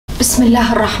بسم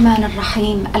الله الرحمن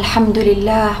الرحيم. الحمد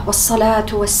لله والصلاة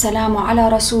والسلام على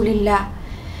رسول الله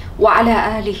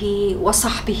وعلى آله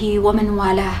وصحبه ومن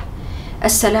والاه.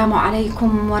 السلام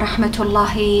عليكم ورحمة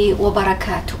الله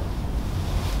وبركاته.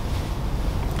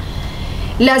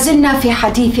 لازلنا في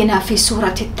حديثنا في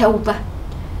سورة التوبة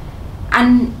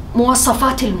عن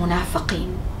مواصفات المنافقين،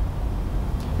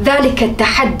 ذلك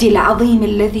التحدي العظيم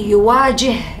الذي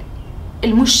يواجه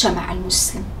المجتمع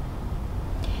المسلم،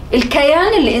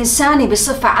 الكيان الإنساني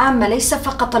بصفة عامة، ليس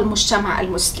فقط المجتمع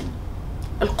المسلم.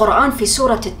 القرآن في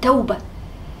سورة التوبة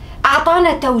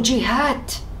أعطانا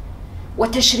توجيهات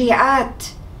وتشريعات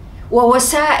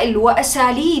ووسائل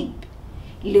وأساليب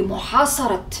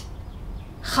لمحاصرة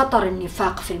خطر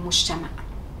النفاق في المجتمع.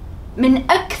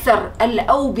 من أكثر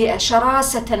الأوبئة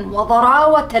شراسة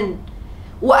وضراوة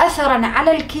وأثرا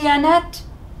على الكيانات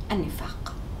النفاق.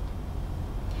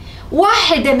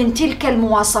 واحدة من تلك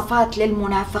المواصفات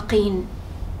للمنافقين: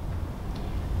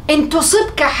 إن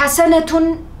تصبك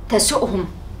حسنة تسؤهم،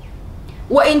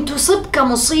 وإن تصبك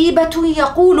مصيبة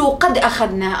يقولوا قد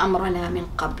أخذنا أمرنا من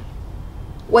قبل،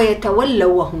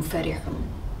 ويتولوا وهم فرحون.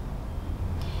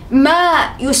 ما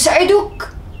يسعدك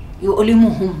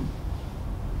يؤلمهم،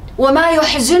 وما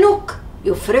يحزنك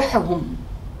يفرحهم.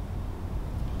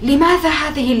 لماذا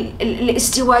هذه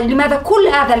الازدواج؟ لماذا كل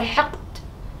هذا الحقد،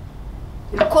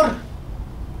 الكره،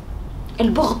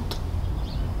 البغض؟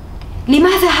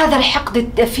 لماذا هذا الحقد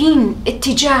الدفين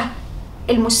اتجاه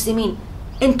المسلمين؟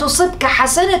 إن تصبك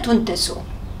حسنة تسؤ.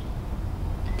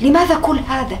 لماذا كل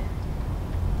هذا؟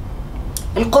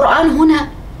 القرآن هنا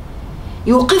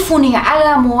يوقفني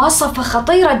على مواصفة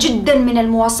خطيرة جدا من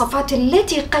المواصفات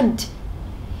التي قد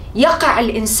يقع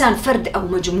الإنسان، فرد أو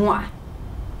مجموعة،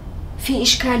 في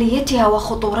إشكاليتها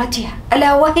وخطورتها،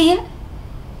 ألا وهي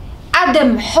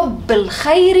عدم حب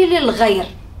الخير للغير.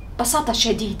 ببساطة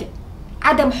شديدة،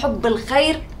 عدم حب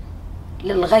الخير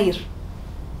للغير،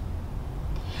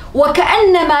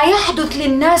 وكأن ما يحدث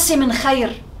للناس من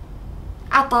خير،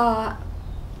 عطاء،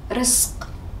 رزق،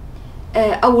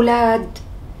 أولاد،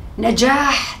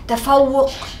 نجاح، تفوق،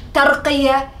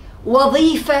 ترقية،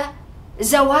 وظيفة،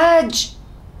 زواج،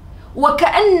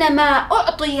 وكأن ما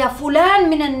أعطي فلان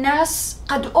من الناس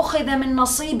قد أخذ من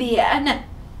نصيبي أنا.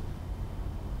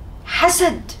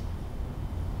 حسد،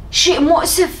 شيء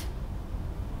مؤسف.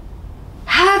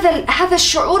 هذا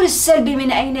الشعور السلبي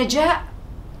من أين جاء؟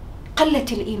 قلة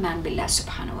الإيمان بالله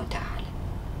سبحانه وتعالى،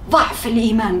 ضعف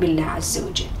الإيمان بالله عز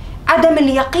وجل، عدم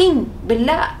اليقين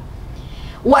بالله،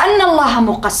 وأن الله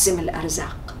مقسم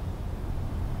الأرزاق.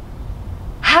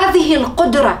 هذه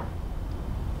القدرة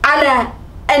على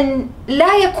أن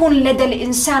لا يكون لدى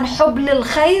الإنسان حب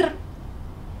للخير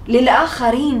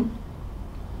للآخرين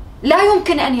لا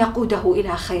يمكن أن يقوده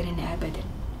إلى خير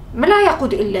أبدا، لا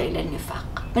يقود إلا إلى النفاق.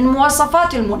 من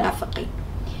مواصفات المنافقين: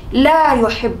 لا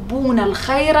يحبون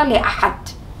الخير لأحد.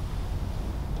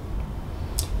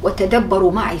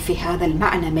 وتدبروا معي في هذا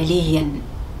المعنى مليا.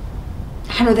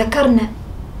 نحن ذكرنا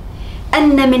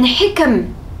أن من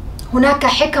هناك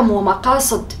حكم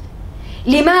ومقاصد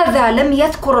لماذا لم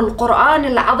يذكر القرآن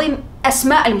العظيم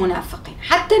أسماء المنافقين.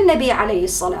 حتى النبي عليه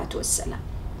الصلاة والسلام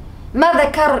ما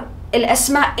ذكر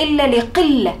الأسماء إلا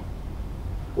لقلة،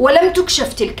 ولم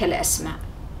تكشف تلك الأسماء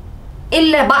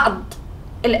إلا بعض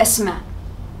الأسماء.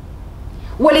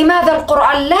 ولماذا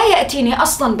القرآن لا يأتيني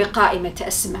أصلا بقائمة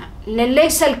أسماء؟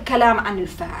 ليس الكلام عن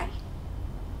الفاعل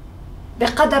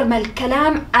بقدر ما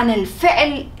الكلام عن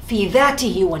الفعل في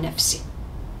ذاته ونفسه.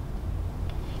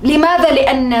 لماذا؟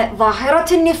 لأن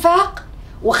ظاهرة النفاق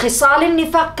وخصال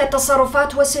النفاق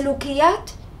كتصرفات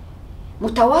وسلوكيات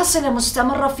متواصلة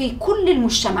مستمرة في كل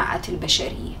المجتمعات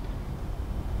البشرية،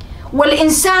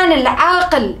 والإنسان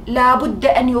العاقل لا بد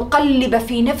أن يقلب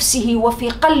في نفسه وفي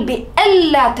قلبه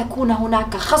ألا تكون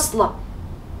هناك خصلة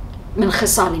من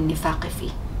خصال النفاق فيه.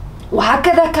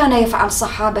 وهكذا كان يفعل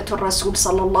صحابة الرسول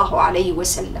صلى الله عليه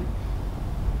وسلم.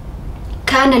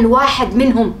 كان الواحد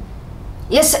منهم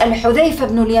يسأل حذيفة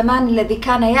بن اليمان الذي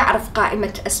كان يعرف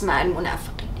قائمة أسماء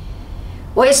المنافقين،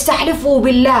 ويستحلفه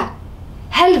بالله: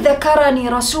 هل ذكرني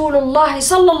رسول الله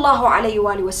صلى الله عليه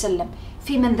وآله وسلم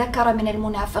في من ذكر من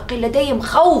المنافقين؟ لديهم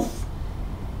خوف،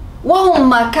 وهم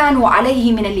ما كانوا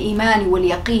عليه من الإيمان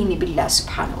واليقين بالله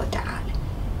سبحانه وتعالى.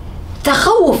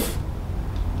 تخوف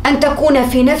أن تكون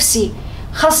في نفسي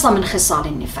خاصة من خصال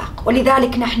النفاق.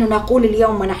 ولذلك نحن نقول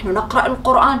اليوم ونحن نقرأ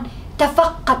القرآن: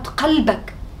 تفقد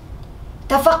قلبك،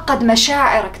 تفقد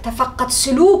مشاعرك، تفقد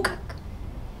سلوكك،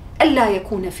 ألا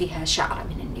يكون فيها شعرة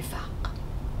من النفاق.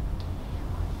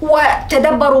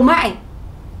 وتدبروا معي،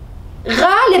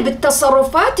 غالب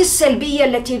التصرفات السلبية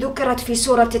التي ذكرت في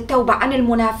سورة التوبة عن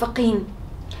المنافقين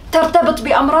ترتبط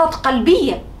بأمراض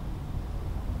قلبية،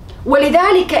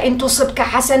 ولذلك إن تصبك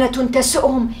حسنة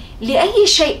تسؤهم لأي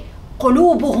شيء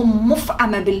قلوبهم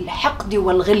مفعمة بالحقد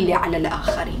والغل على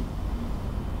الآخرين.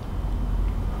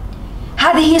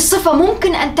 هذه صفة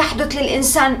ممكن أن تحدث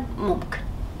للإنسان، ممكن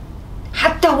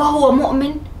حتى وهو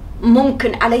مؤمن،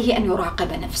 ممكن عليه أن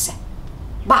يراقب نفسه.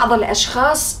 بعض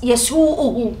الأشخاص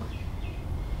يسوءه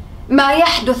ما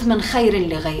يحدث من خير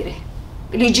لغيره،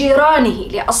 لجيرانه،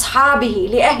 لأصحابه،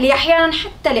 لأهله، أحيانا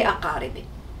حتى لأقاربه.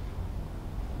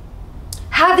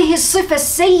 هذه الصفة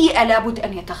السيئة لابد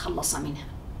أن يتخلص منها.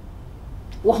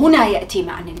 وهنا يأتي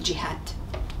معنى الجهاد.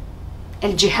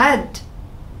 الجهاد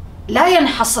لا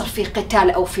ينحصر في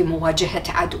قتال أو في مواجهة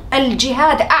عدو.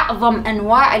 الجهاد أعظم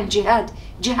أنواع الجهاد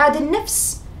جهاد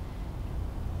النفس،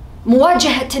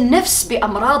 مواجهة النفس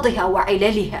بأمراضها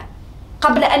وعللها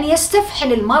قبل أن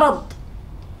يستفحل المرض،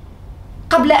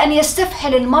 قبل أن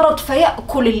يستفحل المرض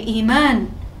فيأكل الإيمان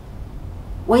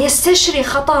ويستشري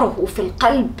خطره في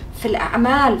القلب، في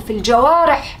الأعمال، في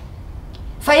الجوارح،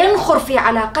 فينخر في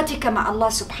علاقتك مع الله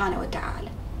سبحانه وتعالى.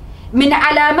 من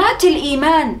علامات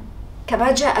الإيمان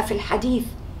كما جاء في الحديث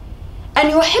أن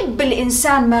يحب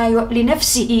الإنسان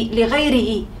لنفسه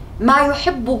لغيره ما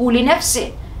يحبه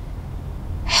لنفسه،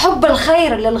 حب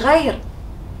الخير للغير.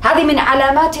 هذه من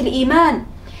علامات الإيمان.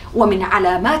 ومن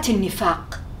علامات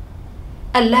النفاق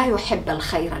أن لا يحب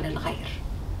الخير للغير.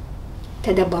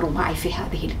 تدبروا معي في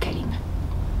هذه الكلمة،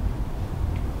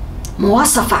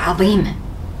 مواصفة عظيمة.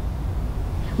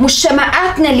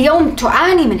 مجتمعاتنا اليوم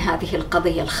تعاني من هذه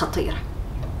القضية الخطيرة،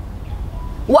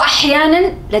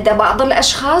 وأحيانا لدى بعض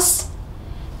الأشخاص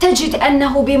تجد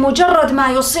أنه بمجرد ما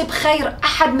يصيب خير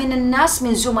أحد من الناس،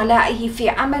 من زملائه في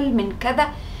عمل، من كذا،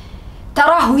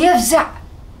 تراه يفزع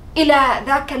إلى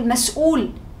ذاك المسؤول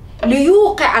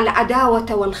ليوقع العداوة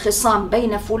والخصام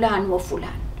بين فلان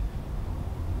وفلان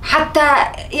حتى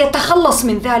يتخلص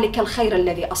من ذلك الخير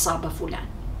الذي أصاب فلان،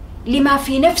 لما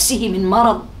في نفسه من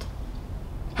مرض.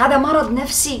 هذا مرض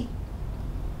نفسي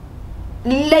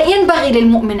لا ينبغي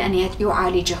للمؤمن أن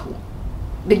يعالجه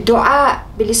بالدعاء،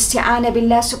 بالاستعانة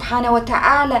بالله سبحانه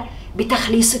وتعالى،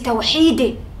 بتخليص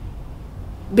توحيده،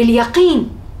 باليقين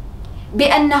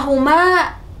بأنه ما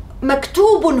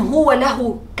مكتوب هو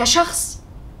له كشخص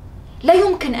لا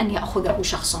يمكن أن يأخذه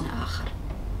شخص آخر.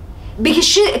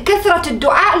 بكثرة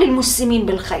الدعاء للمسلمين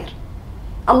بالخير،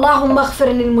 اللهم اغفر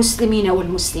للمسلمين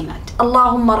والمسلمات،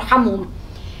 اللهم ارحمهم،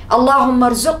 اللهم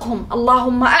ارزقهم،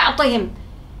 اللهم أعطهم.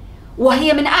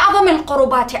 وهي من أعظم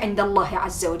القربات عند الله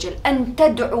عز وجل أن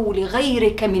تدعو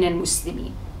لغيرك من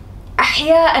المسلمين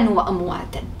أحياء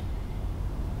وأمواتا.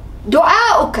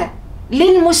 دعاؤك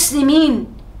للمسلمين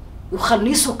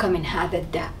يخلصك من هذا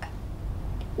الداء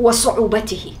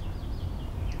وصعوبته.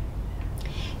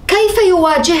 كيف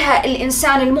يواجهها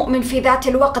الإنسان المؤمن في ذات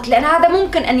الوقت؟ لأن هذا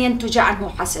ممكن أن ينتج عنه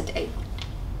حسد أيضا.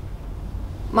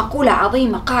 مقولة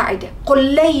عظيمة، قاعدة: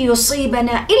 قل لن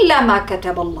يصيبنا إلا ما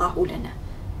كتب الله لنا.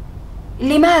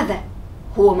 لماذا؟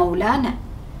 هو مولانا،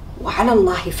 وعلى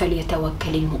الله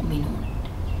فليتوكل المؤمنون.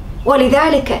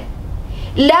 ولذلك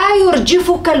لا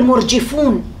يرجفك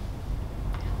المرجفون،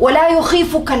 ولا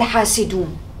يخيفك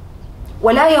الحاسدون،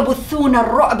 ولا يبثون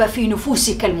الرعب في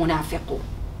نفوسك المنافقون.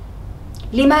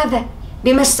 لماذا؟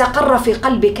 بما استقر في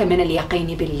قلبك من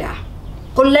اليقين بالله.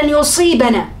 قل لن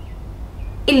يصيبنا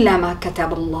إلا ما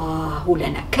كتب الله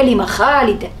لنا. كلمة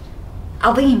خالدة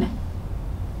عظيمة.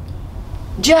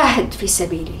 جاهد في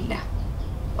سبيل الله،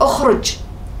 اخرج،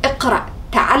 اقرأ،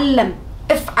 تعلم،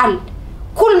 افعل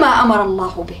كل ما أمر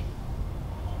الله به،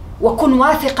 وكن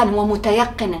واثقا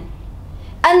ومتيقنا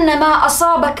أن ما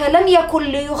أصابك لم يكن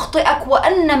ليخطئك،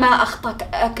 وأن ما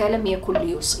أخطأك لم يكن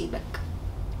ليصيبك،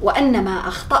 وأن ما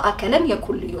أخطأك لم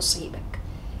يكن ليصيبك،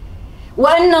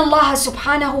 وأن الله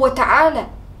سبحانه وتعالى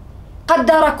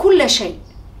قدر كل شيء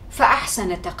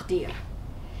فأحسن تقديره.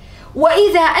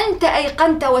 وإذا أنت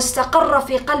أيقنت واستقر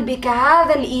في قلبك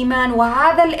هذا الإيمان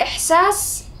وهذا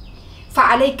الإحساس،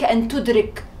 فعليك أن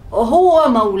تدرك هو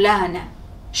مولانا.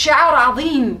 شعار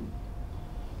عظيم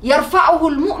يرفعه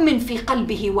المؤمن في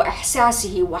قلبه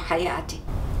وإحساسه وحياته.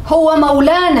 هو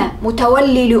مولانا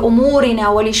متولي لأمورنا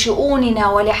ولشؤوننا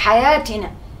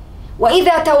ولحياتنا.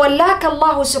 وإذا تولاك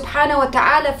الله سبحانه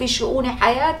وتعالى في شؤون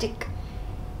حياتك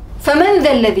فمن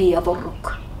ذا الذي يضرك؟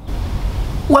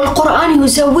 والقرآن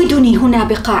يزودني هنا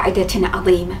بقاعدة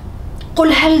عظيمة: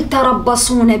 قل هل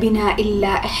تربصون بنا إلا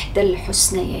إحدى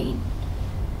الحسنيين.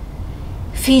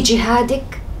 في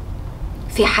جهادك،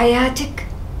 في حياتك،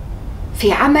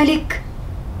 في عملك،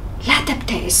 لا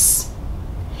تبتئس.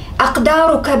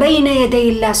 أقدارك بين يدي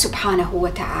الله سبحانه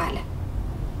وتعالى.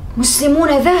 مسلمون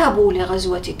ذهبوا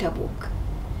لغزوة تبوك،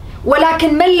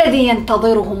 ولكن ما الذي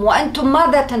ينتظرهم وأنتم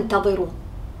ماذا تنتظرون؟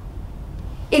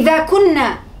 إذا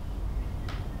كنا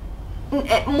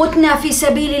متنا في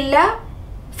سبيل الله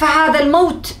فهذا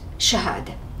الموت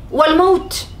شهادة،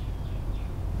 والموت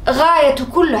غاية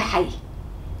كل حي،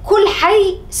 كل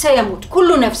حي سيموت،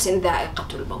 كل نفس ذائقة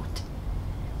الموت،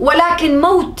 ولكن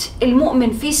موت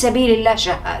المؤمن في سبيل الله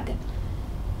شهادة.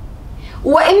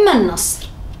 وإما النصر،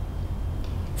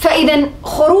 فإذا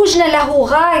خروجنا له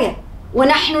غاية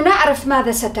ونحن نعرف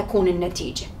ماذا ستكون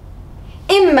النتيجة،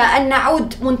 إما أن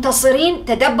نعود منتصرين.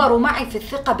 تدبروا معي في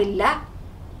الثقة بالله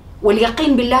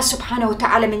واليقين بالله سبحانه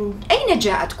وتعالى. من أين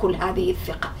جاءت كل هذه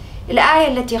الثقة؟ الآية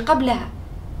التي قبلها: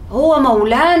 هو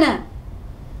مولانا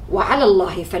وعلى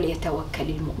الله فليتوكل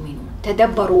المؤمنون.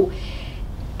 تدبروا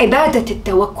عبادة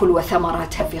التوكل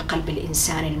وثمراتها في قلب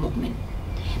الإنسان المؤمن.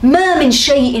 ما من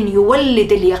شيء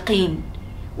يولد اليقين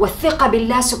والثقة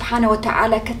بالله سبحانه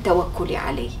وتعالى كالتوكل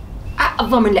عليه،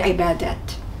 أعظم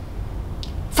العبادات.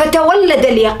 فتولد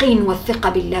اليقين والثقة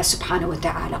بالله سبحانه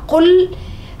وتعالى. قل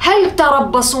هل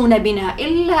تربصون بنا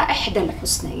إلا إحدى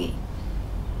الحسنيين،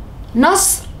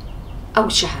 نصر أو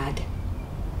شهادة.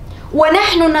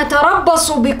 ونحن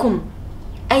نتربص بكم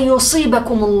أن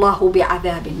يصيبكم الله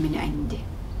بعذاب من عنده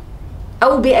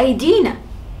أو بأيدينا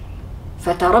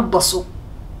فتربصوا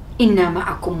إنا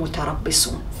معكم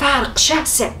متربصون. فارق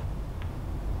شاسع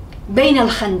بين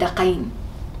الخندقين،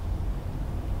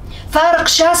 فارق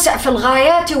شاسع في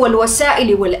الغايات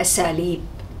والوسائل والأساليب.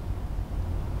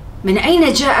 من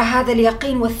أين جاء هذا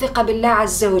اليقين والثقة بالله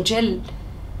عز وجل؟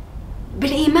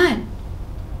 بالإيمان،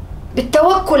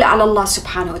 بالتوكل على الله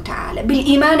سبحانه وتعالى،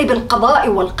 بالإيمان بالقضاء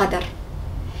والقدر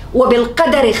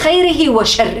وبالقدر خيره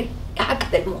وشره.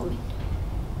 هكذا المؤمن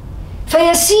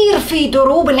فيسير في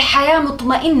دروب الحياة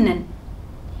مطمئنا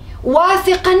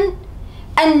واثقا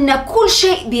أن كل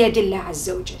شيء بيد الله عز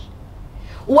وجل،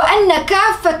 وأن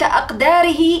كافة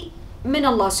أقداره من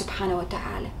الله سبحانه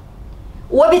وتعالى،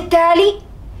 وبالتالي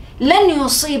لن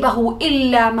يصيبه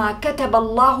إلا ما كتب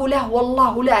الله له،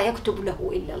 والله لا يكتب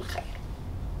له إلا الخير.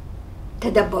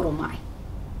 تدبروا معي.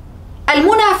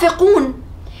 المنافقون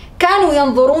كانوا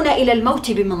ينظرون إلى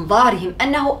الموت بمنظارهم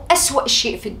أنه أسوأ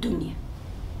شيء في الدنيا.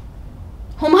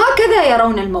 هم هكذا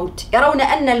يرون الموت، يرون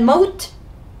أن الموت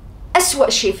أسوأ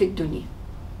شيء في الدنيا،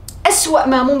 أسوأ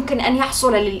ما ممكن أن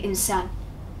يحصل للإنسان.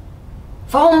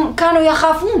 فهم كانوا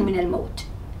يخافون من الموت،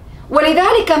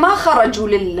 ولذلك ما خرجوا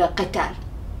للقتال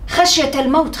خشية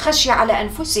الموت، خشية على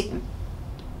أنفسهم.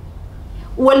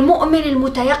 والمؤمن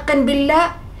المتيقن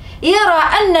بالله يرى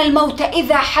أن الموت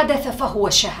إذا حدث فهو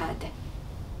شهادة.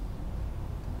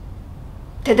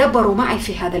 تدبروا معي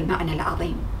في هذا المعنى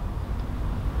العظيم.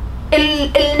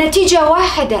 النتيجة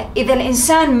واحدة، إذا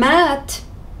الإنسان مات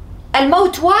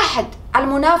الموت واحد على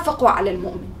المنافق وعلى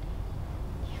المؤمن،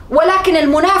 ولكن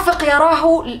المنافق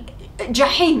يراه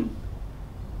جحيم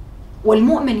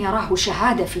والمؤمن يراه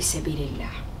شهادة في سبيل الله.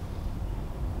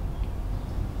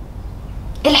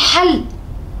 الحل: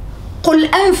 قل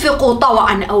أنفقوا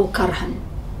طوعا أو كرها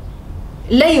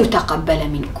لا يتقبل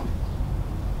منكم.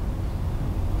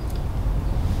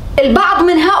 البعض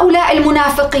من هؤلاء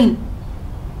المنافقين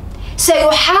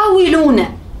سيحاولون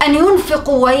أن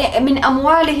ينفقوا من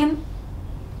أموالهم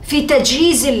في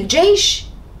تجهيز الجيش،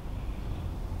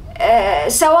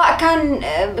 سواء كان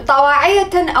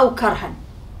طواعية أو كرها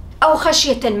أو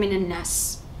خشية من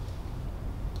الناس.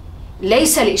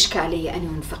 ليس الإشكالية أن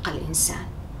ينفق الإنسان،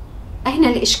 أين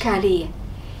الإشكالية؟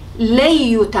 لن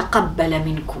يتقبل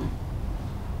منكم،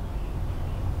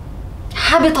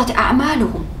 حبطت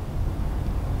أعمالهم.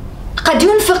 قد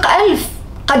ينفق 1000،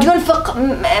 قد ينفق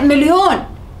 1,000,000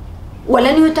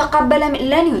 ولن يتقبل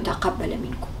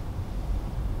منكم.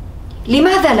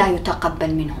 لماذا لا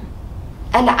يتقبل منهم؟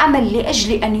 العمل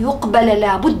لأجل أن يقبل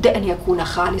لا بد أن يكون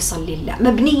خالصا لله،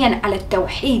 مبنيا على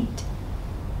التوحيد،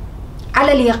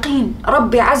 على اليقين.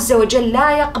 رب عز وجل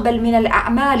لا يقبل من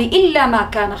الأعمال إلا ما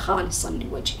كان خالصا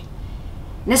لوجهه.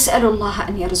 نسأل الله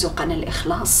أن يرزقنا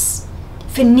الإخلاص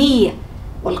في النية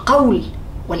والقول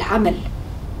والعمل.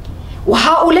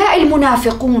 وهؤلاء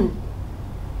المنافقون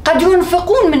قد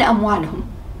ينفقون من أموالهم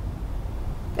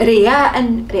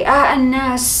رئاء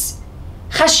الناس،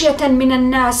 خشية من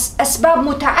الناس، أسباب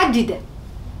متعددة.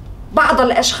 بعض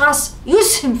الأشخاص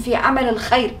يسهم في عمل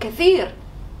الخير كثير.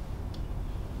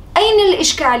 أين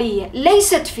الإشكالية؟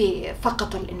 ليست في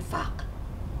فقط الإنفاق،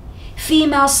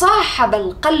 فيما صاحب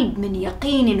القلب من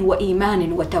يقين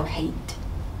وإيمان وتوحيد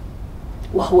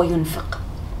وهو ينفق.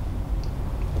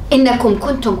 إنكم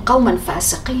كنتم قوما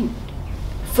فاسقين.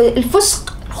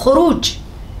 الفسق خروج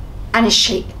عن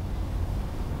الشيء،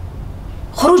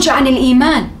 خروج عن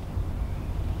الإيمان.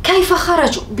 كيف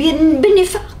خرجوا؟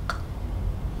 بالنفاق.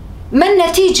 ما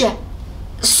النتيجة؟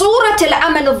 صورة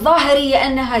العمل الظاهرية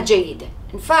أنها جيدة،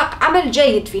 انفاق عمل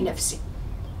جيد في نفسه،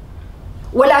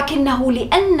 ولكنه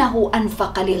لأنه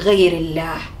أنفق لغير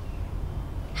الله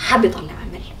حبط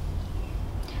العمل.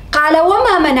 قال: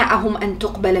 وما منعهم أن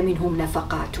تقبل منهم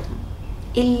نفقاتهم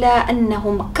إلا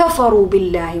أنهم كفروا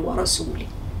بالله ورسوله.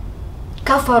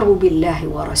 كفروا بالله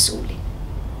ورسوله.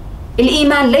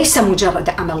 الإيمان ليس مجرد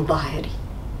عمل ظاهري،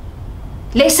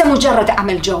 ليس مجرد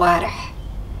عمل جوارح،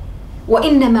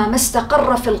 وإنما ما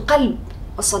استقر في القلب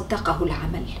وصدقه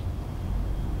العمل.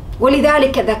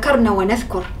 ولذلك ذكرنا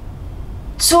ونذكر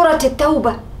سورة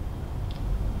التوبة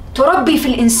تربي في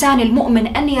الإنسان المؤمن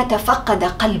أن يتفقد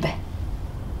قلبه،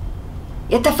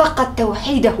 يتفقد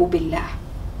توحيده بالله،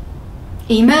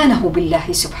 إيمانه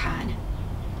بالله سبحانه،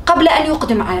 قبل أن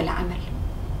يقدم على العمل.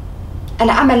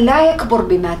 العمل لا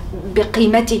يكبر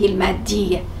بقيمته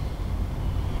المادية،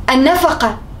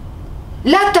 النفقة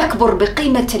لا تكبر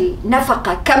بقيمة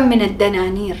النفقة كم من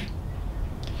الدنانير.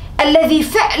 الذي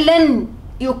فعلا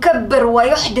يكبر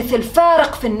ويحدث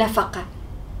الفارق في النفقة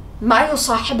ما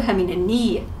يصاحبها من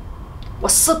النية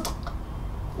والصدق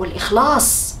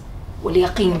والإخلاص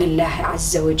واليقين بالله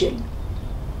عز وجل.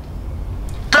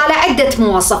 قال عدة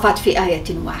مواصفات في آية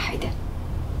واحدة: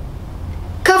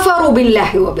 كفروا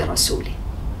بالله وبرسوله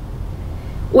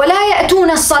ولا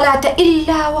يأتون الصلاة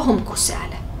إلا وهم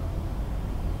كسالى.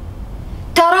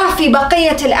 ترى في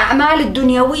بقية الأعمال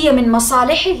الدنيوية من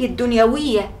مصالحه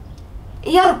الدنيوية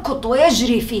يركض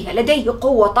ويجري فيها، لديه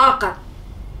قوة طاقة،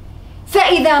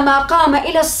 فإذا ما قام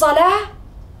إلى الصلاة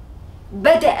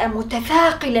بدأ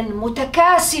متثاقلا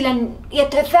متكاسلا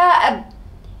يتثاءب،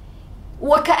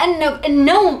 وكأن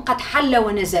النوم قد حل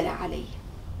ونزل عليه.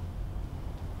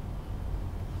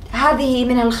 هذه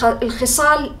من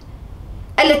الخصال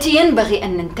التي ينبغي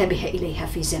أن ننتبه إليها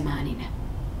في زماننا،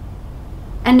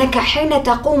 أنك حين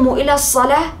تقوم إلى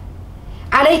الصلاة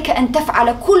عليك أن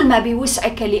تفعل كل ما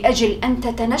بوسعك لأجل أن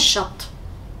تتنشط.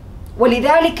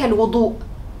 ولذلك الوضوء،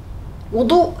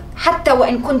 وضوء حتى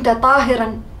وإن كنت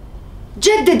طاهرا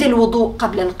جدد الوضوء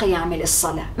قبل القيام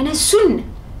للصلاة، من السنة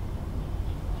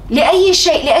لأي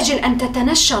شيء، لأجل أن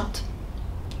تتنشط،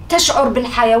 تشعر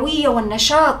بالحيوية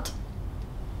والنشاط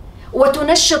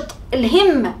وتنشط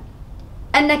الهمة،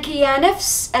 أنك يا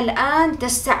نفس الآن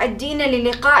تستعدين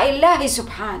للقاء الله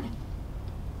سبحانه.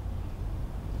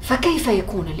 فكيف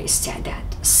يكون الاستعداد؟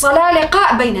 الصلاة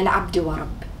لقاء بين العبد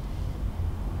ورب،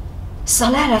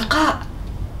 الصلاة لقاء.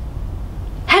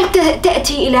 هل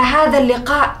تأتي إلى هذا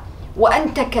اللقاء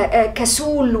وأنت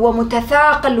كسول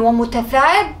ومتثاقل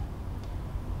ومتثائب،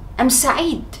 أم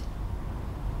سعيد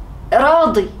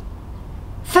راضي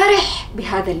فرح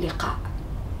بهذا اللقاء؟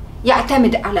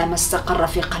 يعتمد على ما استقر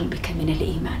في قلبك من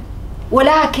الإيمان.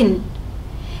 ولكن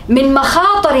من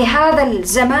مخاطر هذا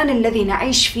الزمان الذي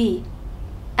نعيش فيه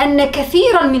أن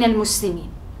كثيرا من المسلمين،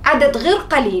 عدد غير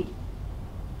قليل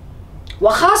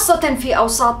وخاصة في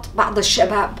أوساط بعض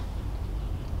الشباب،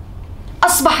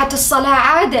 أصبحت الصلاة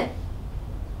عادة،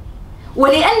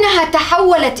 ولأنها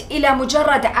تحولت إلى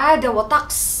مجرد عادة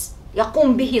وطقس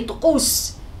يقوم به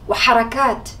طقوس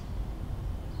وحركات،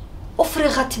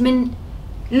 أفرغت من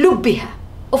لبها،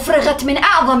 أفرغت من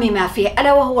أعظم ما فيها،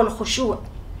 ألا وهو الخشوع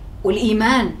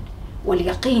والإيمان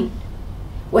واليقين.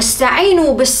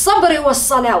 واستعينوا بالصبر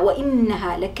والصلاة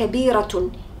وإنها لكبيرة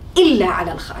إلا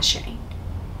على الخاشعين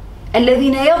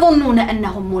الذين يظنون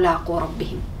أنهم ملاقو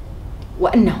ربهم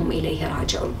وأنهم إليه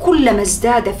راجعون. كلما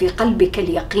ازداد في قلبك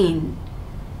اليقين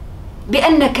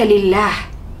بأنك لله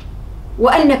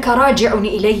وأنك راجع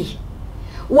إليه،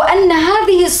 وأن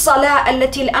هذه الصلاة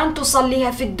التي الآن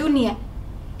تصليها في الدنيا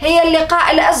هي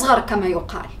اللقاء الأصغر كما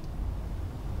يقال،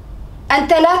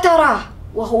 أنت لا تراه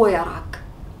وهو يراك،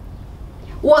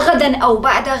 وغدا أو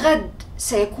بعد غد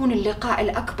سيكون اللقاء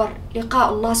الأكبر لقاء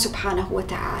الله سبحانه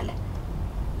وتعالى.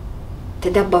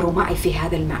 تدبروا معي في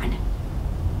هذا المعنى.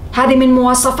 هذه من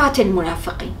مواصفات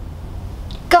المنافقين: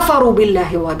 كفروا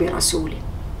بالله وبرسوله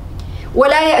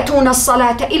ولا يأتون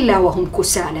الصلاة إلا وهم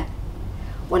كسالى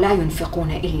ولا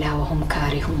ينفقون إلا وهم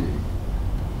كارهون.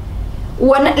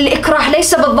 والإكراه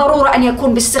ليس بالضرورة أن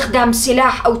يكون باستخدام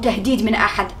سلاح أو تهديد من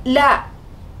أحد، لا،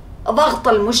 ضغط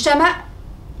المجتمع.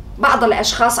 بعض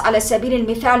الأشخاص على سبيل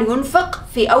المثال ينفق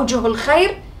في أوجه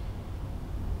الخير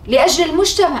لأجل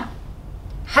المجتمع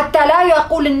حتى لا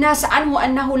يقول الناس عنه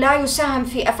أنه لا يساهم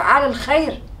في أفعال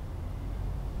الخير.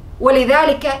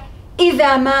 ولذلك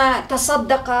إذا ما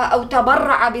تصدق أو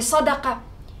تبرع بصدقة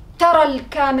ترى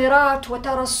الكاميرات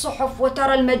وترى الصحف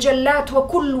وترى المجلات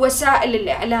وكل وسائل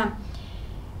الإعلام.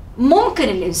 ممكن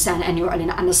الإنسان أن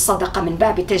يعلن عن الصدقة من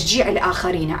باب تشجيع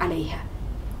الآخرين عليها،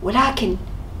 ولكن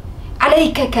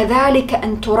عليك كذلك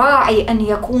أن تراعي أن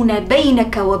يكون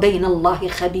بينك وبين الله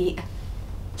خبيئة،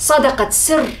 صدقة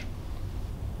سر،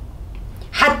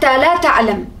 حتى لا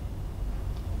تعلم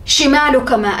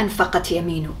شمالك ما أنفقت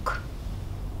يمينك.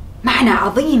 معنى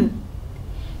عظيم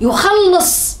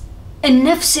يخلص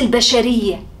النفس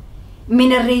البشرية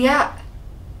من الرياء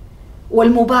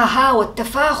والمباهاة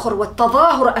والتفاخر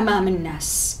والتظاهر أمام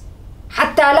الناس،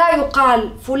 حتى لا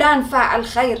يقال فلان فاعل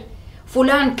خير،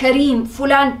 فلان كريم،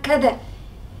 فلان كذا.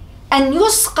 أن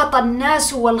يسقط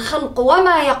الناس والخلق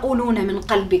وما يقولون من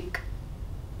قلبك،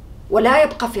 ولا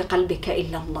يبقى في قلبك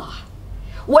إلا الله،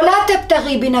 ولا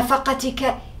تبتغي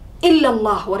بنفقتك إلا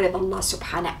الله ورضا الله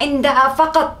سبحانه. عندها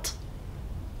فقط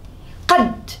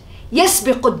قد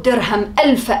يسبق الدرهم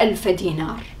 1000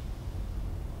 دينار،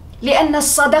 لأن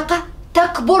الصدقة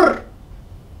تكبر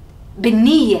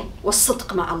بالنية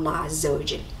والصدق مع الله عز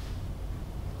وجل،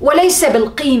 وليس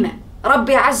بالقيمة.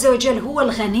 ربي عز وجل هو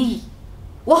الغني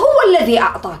وهو الذي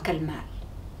أعطاك المال،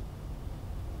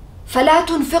 فلا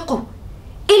تنفقه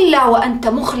إلا وأنت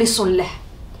مخلص له،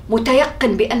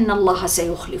 متيقن بأن الله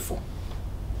سيخلفه.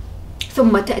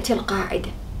 ثم تأتي القاعدة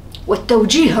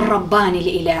والتوجيه الرباني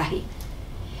الإلهي: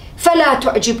 فلا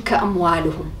تعجبك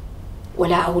أموالهم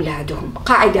ولا أولادهم.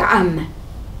 قاعدة عامة.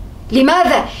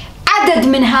 لماذا؟ عدد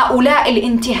من هؤلاء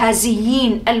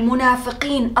الانتهازيين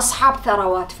المنافقين أصحاب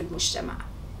ثروات في المجتمع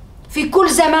في كل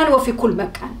زمان وفي كل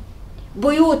مكان،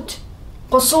 بيوت،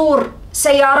 قصور،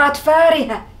 سيارات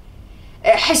فارهة،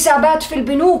 حسابات في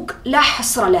البنوك لا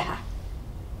حصر لها.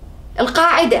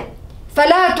 القاعدة: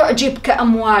 فلا تعجبك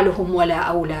أموالهم ولا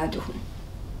أولادهم.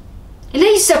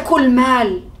 ليس كل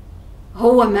مال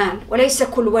هو مال، وليس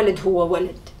كل ولد هو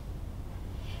ولد.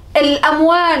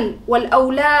 الأموال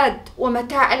والأولاد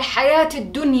ومتاع الحياة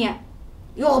الدنيا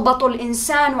يغبط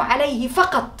الإنسان عليه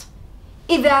فقط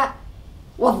إذا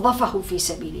وظفه في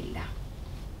سبيل الله.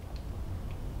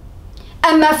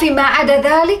 أما فيما عدا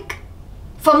ذلك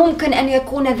فممكن أن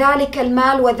يكون ذلك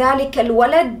المال وذلك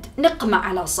الولد نقمة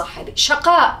على صاحبه،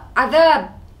 شقاء، عذاب.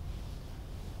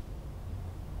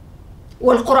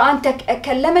 والقرآن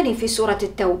كلمني في سورة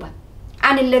التوبة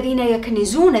عن الذين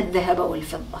يكنزون الذهب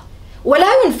والفضة ولا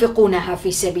ينفقونها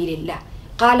في سبيل الله،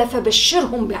 قال: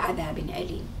 فبشرهم بعذاب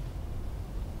أليم.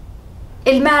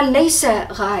 المال ليس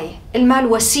غاية، المال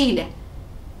وسيلة.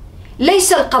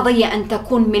 ليس القضية أن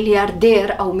تكون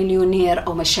ملياردير أو مليونير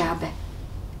أو ما شابه،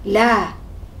 لا،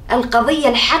 القضية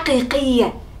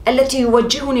الحقيقية التي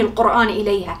يوجهني القرآن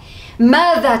إليها: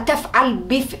 ماذا تفعل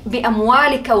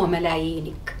بأموالك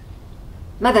وملايينك؟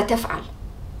 ماذا تفعل؟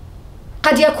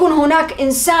 قد يكون هناك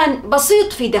إنسان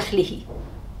بسيط في دخله،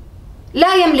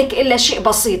 لا يملك إلا شيء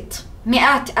بسيط،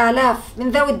 مئات آلاف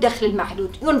من ذوي الدخل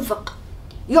المحدود، ينفق،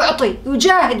 يعطي،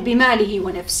 يجاهد بماله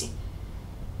ونفسه.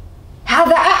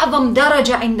 هذا أعظم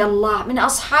درجة عند الله من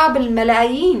أصحاب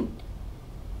الملايين.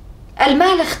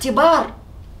 المال اختبار،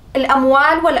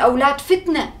 الأموال والأولاد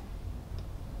فتنة،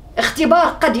 اختبار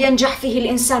قد ينجح فيه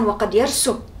الإنسان وقد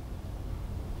يرسب.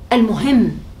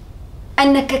 المهم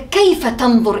أنك كيف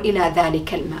تنظر إلى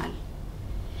ذلك المال،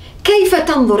 كيف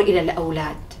تنظر إلى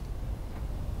الأولاد.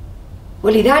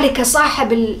 ولذلك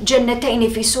صاحب الجنتين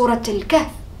في سورة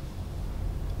الكهف: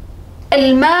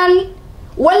 المال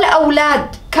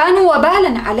والأولاد كانوا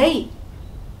وبالا عليه،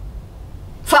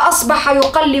 فأصبح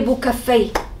يقلب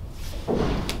كفيه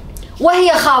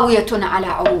وهي خاوية على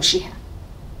عروشها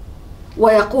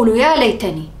ويقول: يا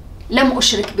ليتني لم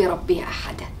أشرك بربي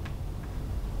أحدا.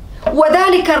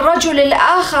 وذلك الرجل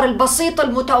الآخر البسيط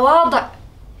المتواضع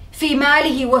في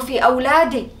ماله وفي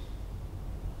أولاده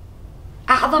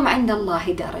أعظم عند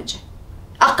الله درجة،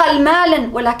 أقل مالا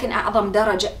ولكن أعظم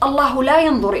درجة. الله لا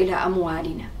ينظر إلى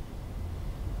أموالنا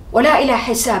ولا إلى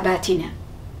حساباتنا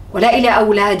ولا إلى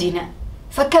أولادنا،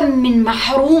 فكم من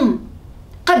محروم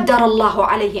قدر الله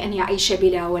عليه أن يعيش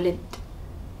بلا ولد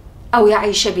أو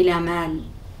يعيش بلا مال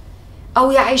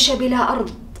أو يعيش بلا أرض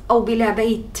أو بلا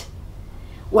بيت،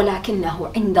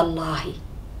 ولكنه عند الله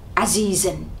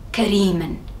عزيزا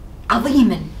كريما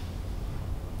عظيما.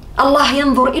 الله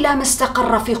ينظر إلى ما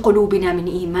استقر في قلوبنا من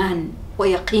إيمان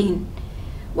ويقين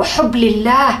وحب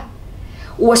لله.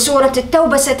 وسورة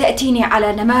التوبة ستأتيني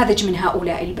على نماذج من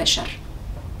هؤلاء البشر،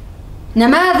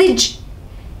 نماذج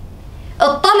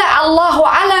اطلع الله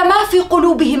على ما في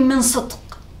قلوبهم من صدق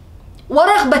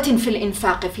ورغبة في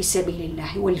الإنفاق في سبيل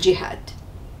الله والجهاد،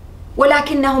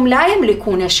 ولكنهم لا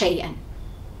يملكون شيئا،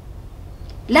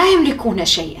 لا يملكون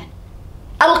شيئا.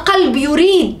 القلب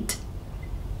يريد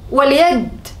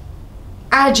واليد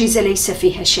عاجزة ليس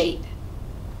فيها شيء.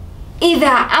 إذا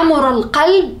عمر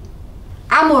القلب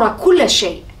عمر كل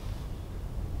شيء،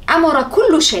 عمر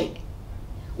كل شيء،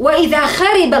 وإذا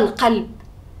خرب القلب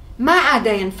ما عاد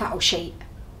ينفع شيء.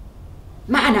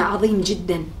 معنى عظيم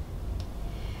جدا.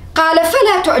 قال: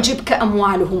 فلا تعجبك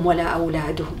أموالهم ولا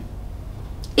أولادهم.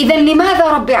 إذن لماذا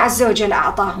ربي عز وجل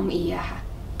أعطاهم إياها؟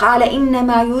 قال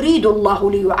إنما يريد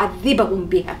الله ليعذبهم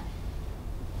بها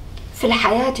في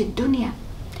الحياة الدنيا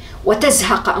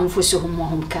وتزهق أنفسهم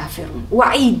وهم كافرون.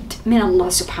 وعيد من الله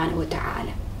سبحانه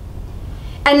وتعالى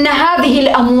أن هذه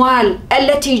الأموال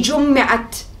التي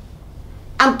جمعت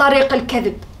عن طريق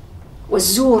الكذب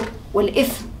والزور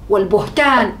والإثم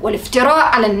والبهتان والافتراء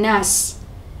على الناس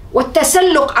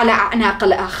والتسلق على أعناق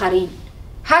الآخرين،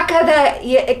 هكذا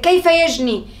كيف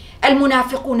يجني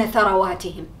المنافقون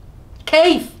ثرواتهم؟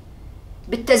 كيف؟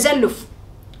 بالتزلف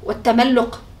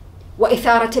والتملق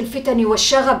وإثارة الفتن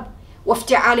والشغب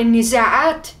وافتعال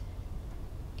النزاعات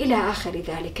إلى آخر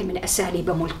ذلك من أساليب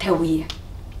ملتوية.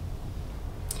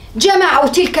 جمعوا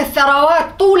تلك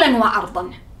الثروات طولا وعرضا،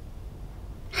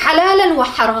 حلالا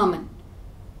وحراما،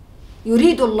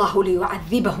 يريد الله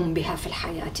ليعذبهم بها في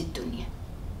الحياة الدنيا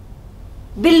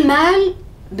بالمال.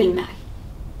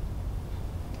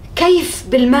 كيف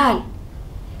بالمال؟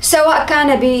 سواء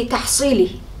كان بتحصيله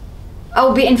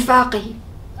أو بإنفاقه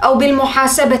أو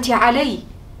بالمحاسبة عليه.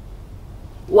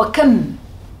 وكم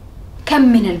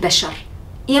من البشر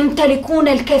يمتلكون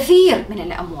الكثير من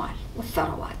الأموال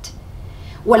والثروات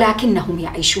ولكنهم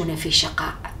يعيشون في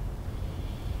شقاء.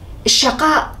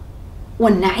 الشقاء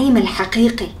والنعيم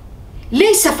الحقيقي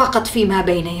ليس فقط فيما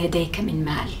بين يديك من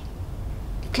مال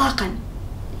إطلاقا،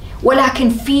 ولكن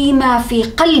فيما في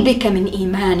قلبك من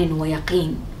إيمان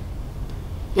ويقين،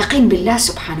 يقين بالله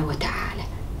سبحانه وتعالى،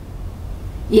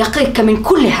 يقيك من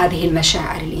كل هذه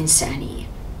المشاعر الإنسانية.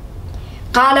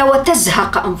 قال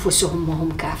وتزهق أنفسهم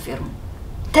وهم كافرون.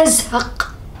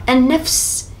 تزهق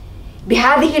النفس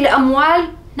بهذه الأموال،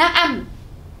 نعم،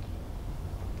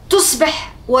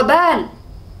 تصبح وبال.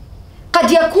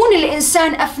 قد يكون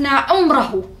الإنسان أفنى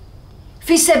عمره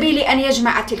في سبيل أن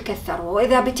يجمع تلك الثروة،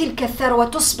 وإذا بتلك الثروة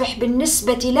تصبح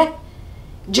بالنسبة له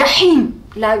جحيم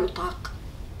لا يطاق،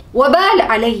 وبال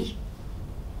عليه.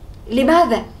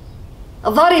 لماذا؟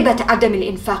 ضربت عدم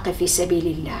الإنفاق في سبيل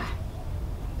الله.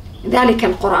 ذلك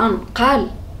القرآن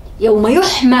قال يوم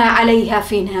يحمى عليها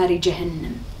في نار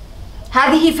جهنم.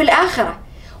 هذه في الآخرة،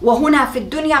 وهنا في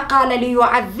الدنيا قال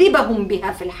ليعذبهم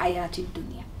بها في الحياة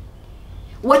الدنيا.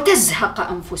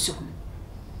 وتزهق أنفسهم،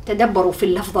 تدبروا في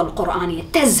اللفظة القرآنية،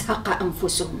 تزهق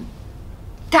أنفسهم،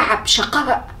 تعب،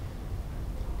 شقاء،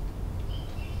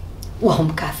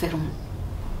 وهم كافرون.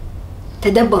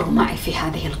 تدبروا معي في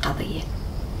هذه القضية،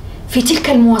 في تلك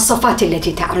المواصفات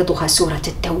التي تعرضها سورة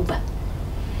التوبة،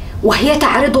 وهي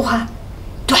تعرضها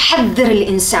تحذر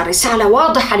الإنسان رسالة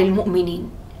واضحة للمؤمنين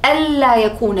ألا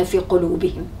يكون في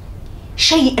قلوبهم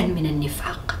شيئا من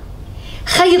النفاق،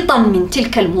 خيطا من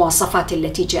تلك المواصفات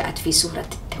التي جاءت في سورة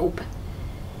التوبة.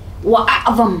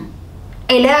 وأعظم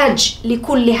علاج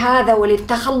لكل هذا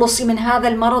وللتخلص من هذا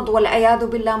المرض والعياذ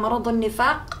بالله مرض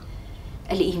النفاق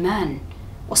الإيمان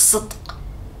والصدق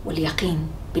واليقين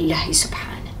بالله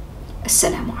سبحانه.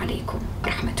 السلام عليكم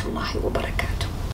ورحمة الله وبركاته.